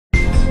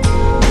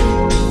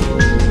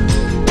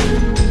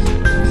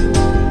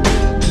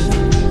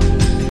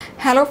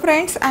Hello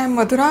friends, I am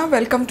Madhura.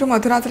 Welcome to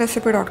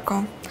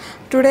MadhurasRecipe.com.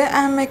 Today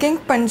I am making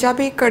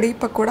Punjabi Kadhi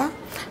Pakora.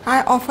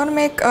 I often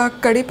make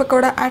Kadhi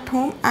Pakora at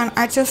home and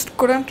I just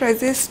couldn't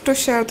resist to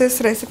share this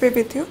recipe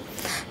with you.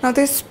 Now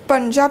this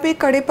Punjabi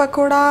Kadhi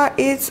Pakora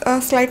is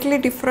slightly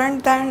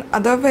different than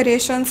other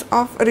variations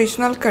of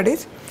regional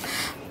kadhis.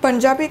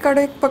 Punjabi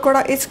Kadhi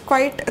Pakora is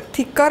quite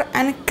thicker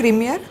and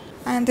creamier,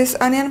 and this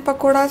onion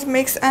pakoras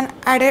makes an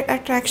added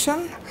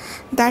attraction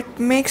that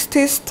makes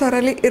this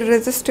thoroughly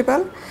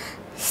irresistible.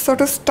 So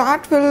to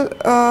start, we'll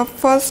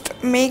first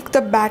make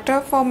the batter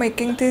for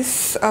making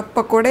this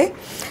pakode.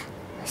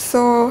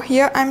 So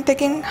here I'm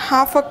taking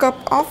half a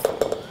cup of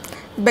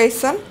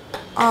besan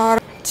or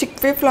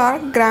chickpea flour,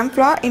 gram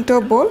flour into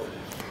a bowl.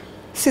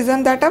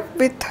 Season that up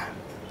with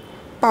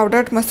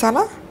powdered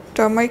masala,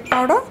 turmeric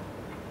powder,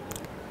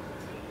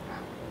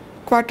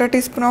 quarter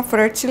teaspoon of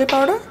red chili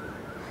powder,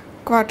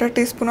 quarter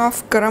teaspoon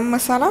of garam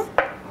masala,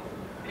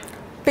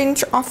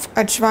 pinch of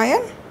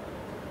ajwain,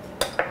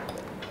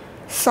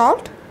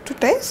 salt to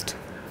taste,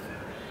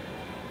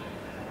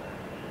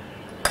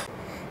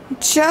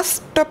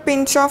 just a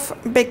pinch of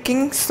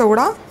baking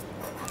soda.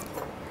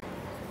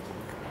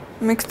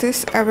 Mix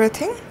this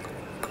everything.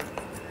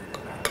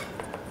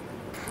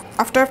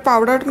 After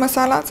powdered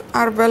masalas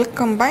are well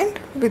combined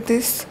with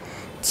this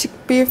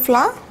chickpea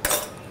flour,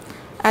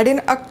 add in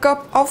a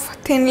cup of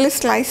thinly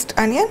sliced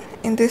onion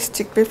in this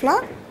chickpea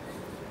flour.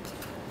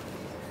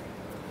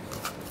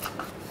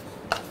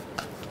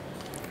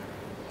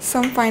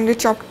 Some finely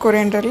chopped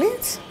coriander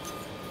leaves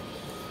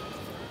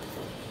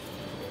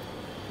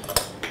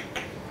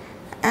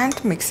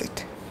and mix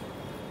it.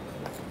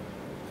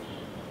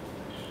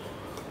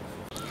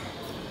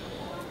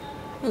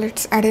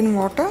 Let's add in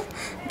water.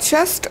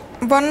 Just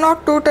 1 or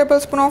 2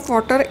 tablespoons of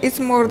water is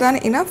more than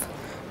enough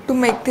to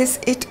make this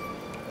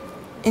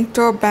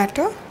into a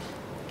batter.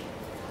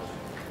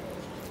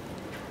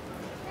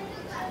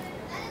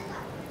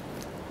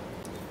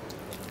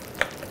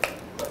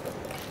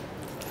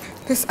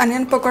 This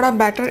onion pakoda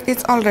batter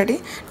is all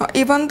ready. Now,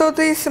 even though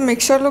this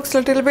mixture looks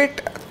a little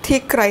bit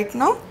thick right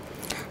now,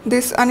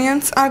 these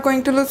onions are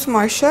going to lose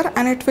moisture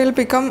and it will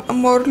become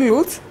more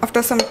loose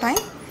after some time.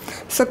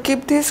 So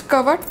keep this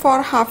covered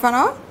for half an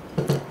hour.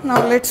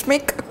 Now let's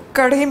make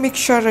kadhi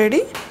mixture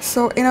ready.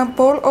 So in a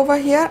bowl over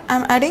here,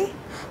 I'm adding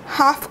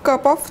half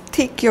cup of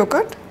thick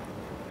yogurt.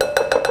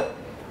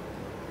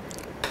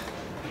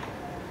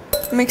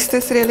 Mix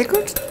this really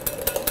good.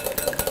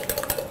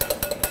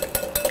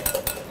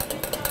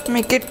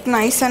 Make it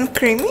nice and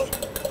creamy.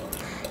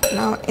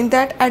 Now in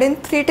that add in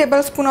 3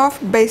 tablespoons of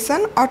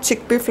besan or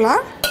chickpea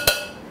flour,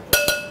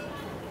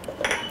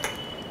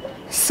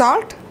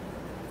 salt,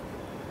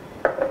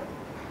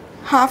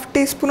 half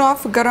teaspoon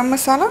of garam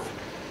masala,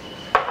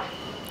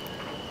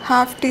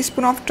 half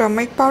teaspoon of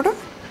turmeric powder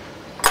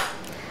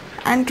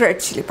and red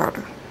chili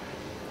powder.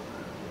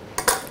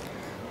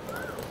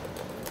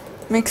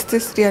 Mix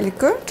this really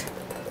good.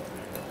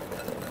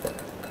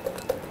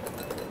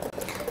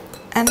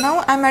 And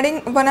now I'm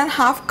adding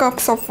 1.5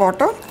 cups of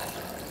water.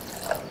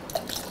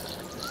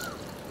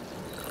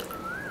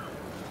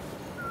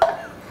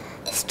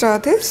 Stir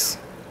this.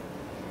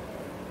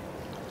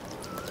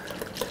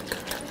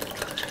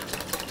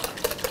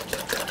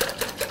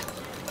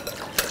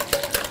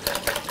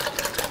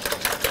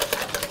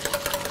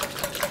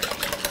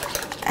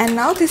 And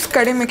now this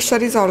kadhi mixture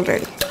is all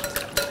ready.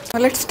 Now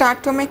let's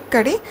start to make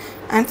kadhi,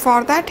 and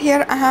for that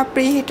here I have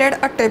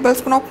preheated a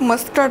tablespoon of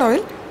mustard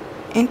oil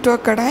into a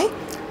kadhi.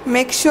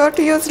 Make sure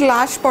to use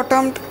large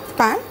bottomed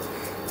pan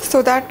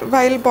so that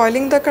while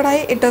boiling the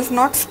kadhi it does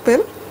not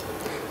spill.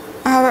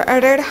 I have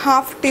added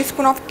half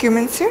teaspoon of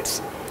cumin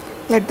seeds.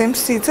 Let them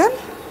sizzle.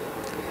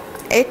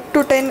 8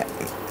 to 10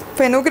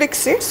 fenugreek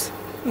seeds,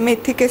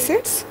 methi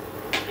seeds.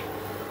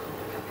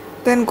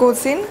 Then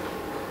goes in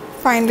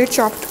finely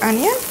chopped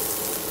onion,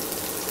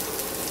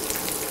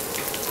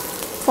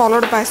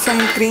 followed by some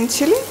green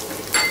chili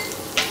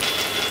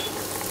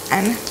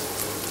and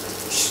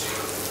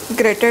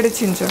grated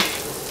ginger.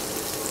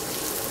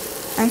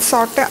 And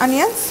saute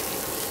onions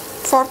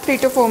for 3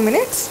 to 4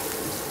 minutes.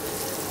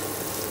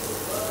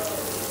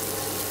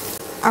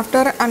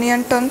 After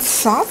onion turns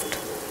soft,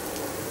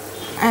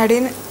 add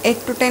in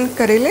 8 to 10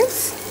 curry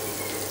leaves,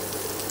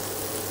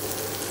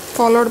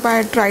 followed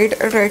by dried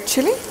red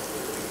chili.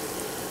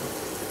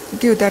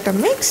 Give that a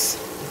mix.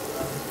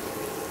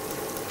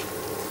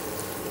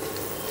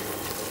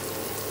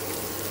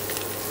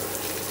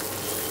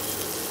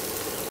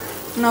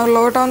 Now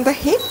lower down the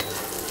heat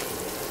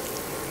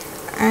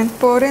and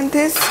pour in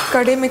this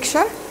kadhi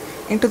mixture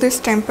into this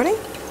tempering.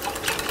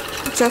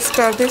 Just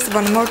stir this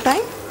one more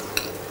time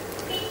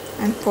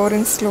and pour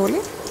in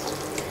slowly.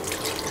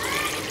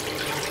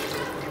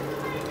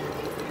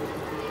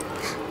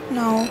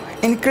 Now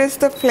increase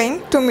the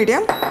flame to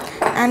medium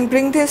and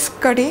bring this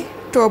kadhi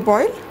to a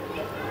boil.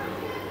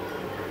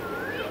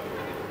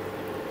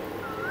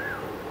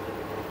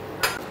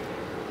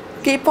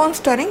 Keep on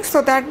stirring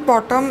so that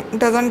bottom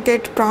doesn't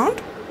get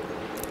browned.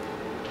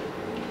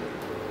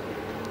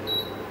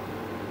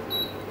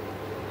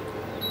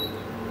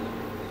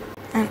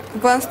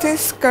 And once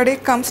this curry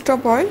comes to a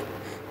boil,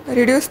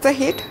 reduce the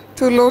heat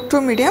to low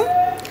to medium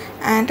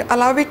and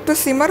allow it to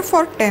simmer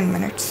for 10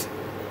 minutes.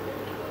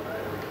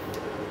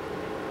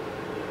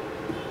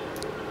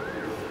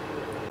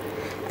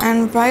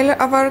 And while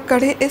our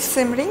curry is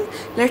simmering,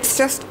 let's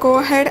just go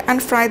ahead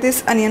and fry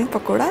these onion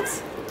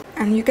pakodas.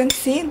 And you can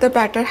see the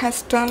batter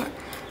has turned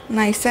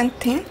nice and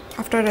thin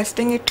after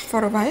resting it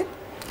for a while.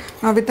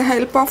 Now with the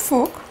help of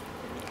fork,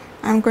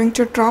 I'm going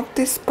to drop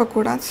these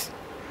pakodas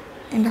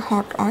in the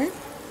hot oil.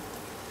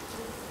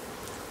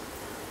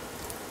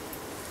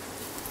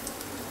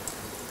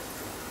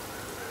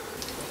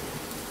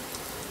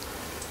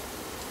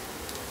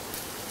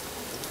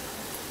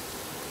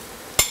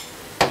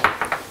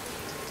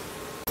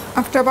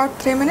 After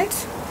about 3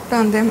 minutes,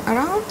 turn them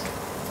around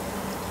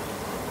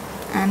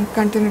and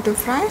continue to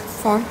fry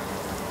for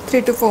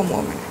 3 to 4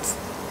 more minutes.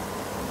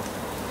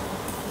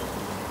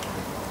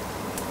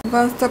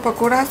 Once the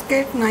pakodas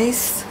get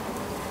nice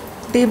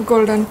deep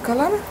golden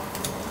color,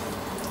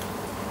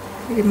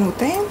 remove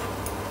them,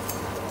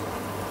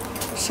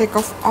 shake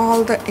off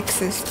all the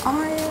excess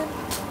oil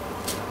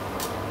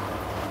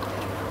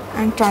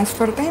and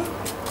transfer them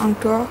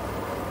onto a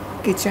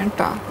kitchen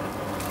towel.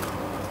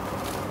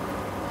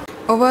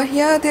 Over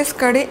here this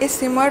curry is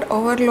simmered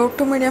over low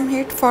to medium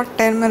heat for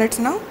 10 minutes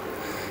now,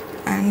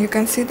 and you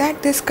can see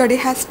that this curry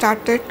has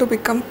started to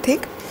become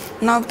thick.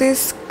 Now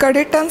this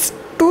curry turns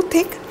too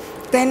thick,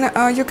 then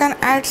you can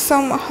add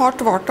some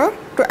hot water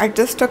to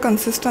adjust the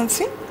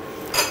consistency.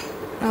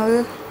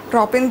 Now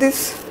drop in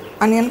this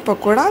onion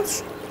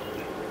pakodas.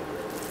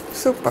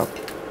 Superb.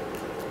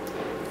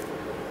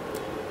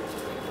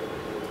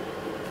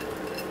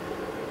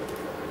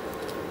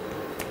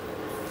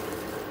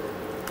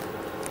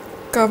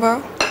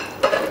 Cover,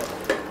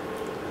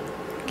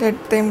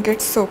 let them get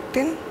soaked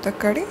in the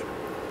curry.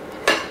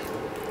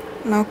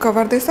 Now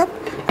cover this up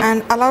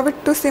and allow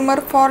it to simmer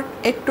for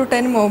 8 to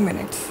 10 more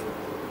minutes.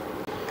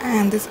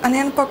 And these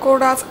onion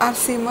pakodas are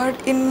simmered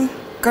in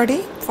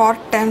curry for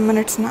 10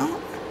 minutes now.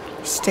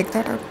 Just take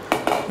that out.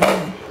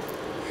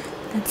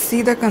 Let's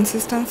see the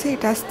consistency.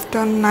 It has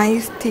turned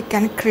nice, thick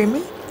and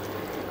creamy.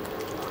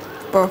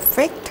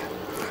 Perfect.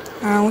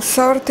 Now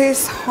serve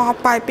this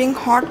piping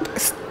hot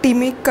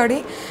steamy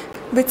curry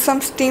with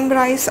some steamed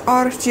rice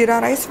or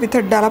jeera rice with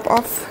a dollop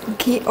of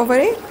ghee over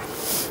it.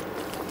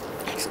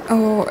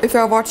 If you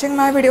are watching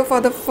my video for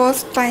the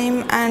first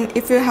time and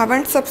if you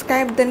haven't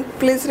subscribed, then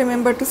please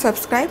remember to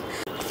subscribe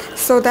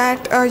so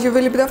that you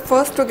will be the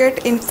first to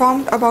get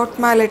informed about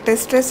my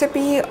latest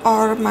recipe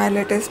or my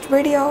latest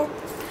video.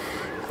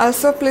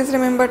 Also please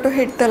remember to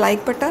hit the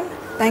like button.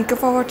 Thank you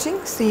for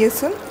watching. See you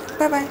soon.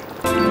 Bye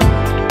bye.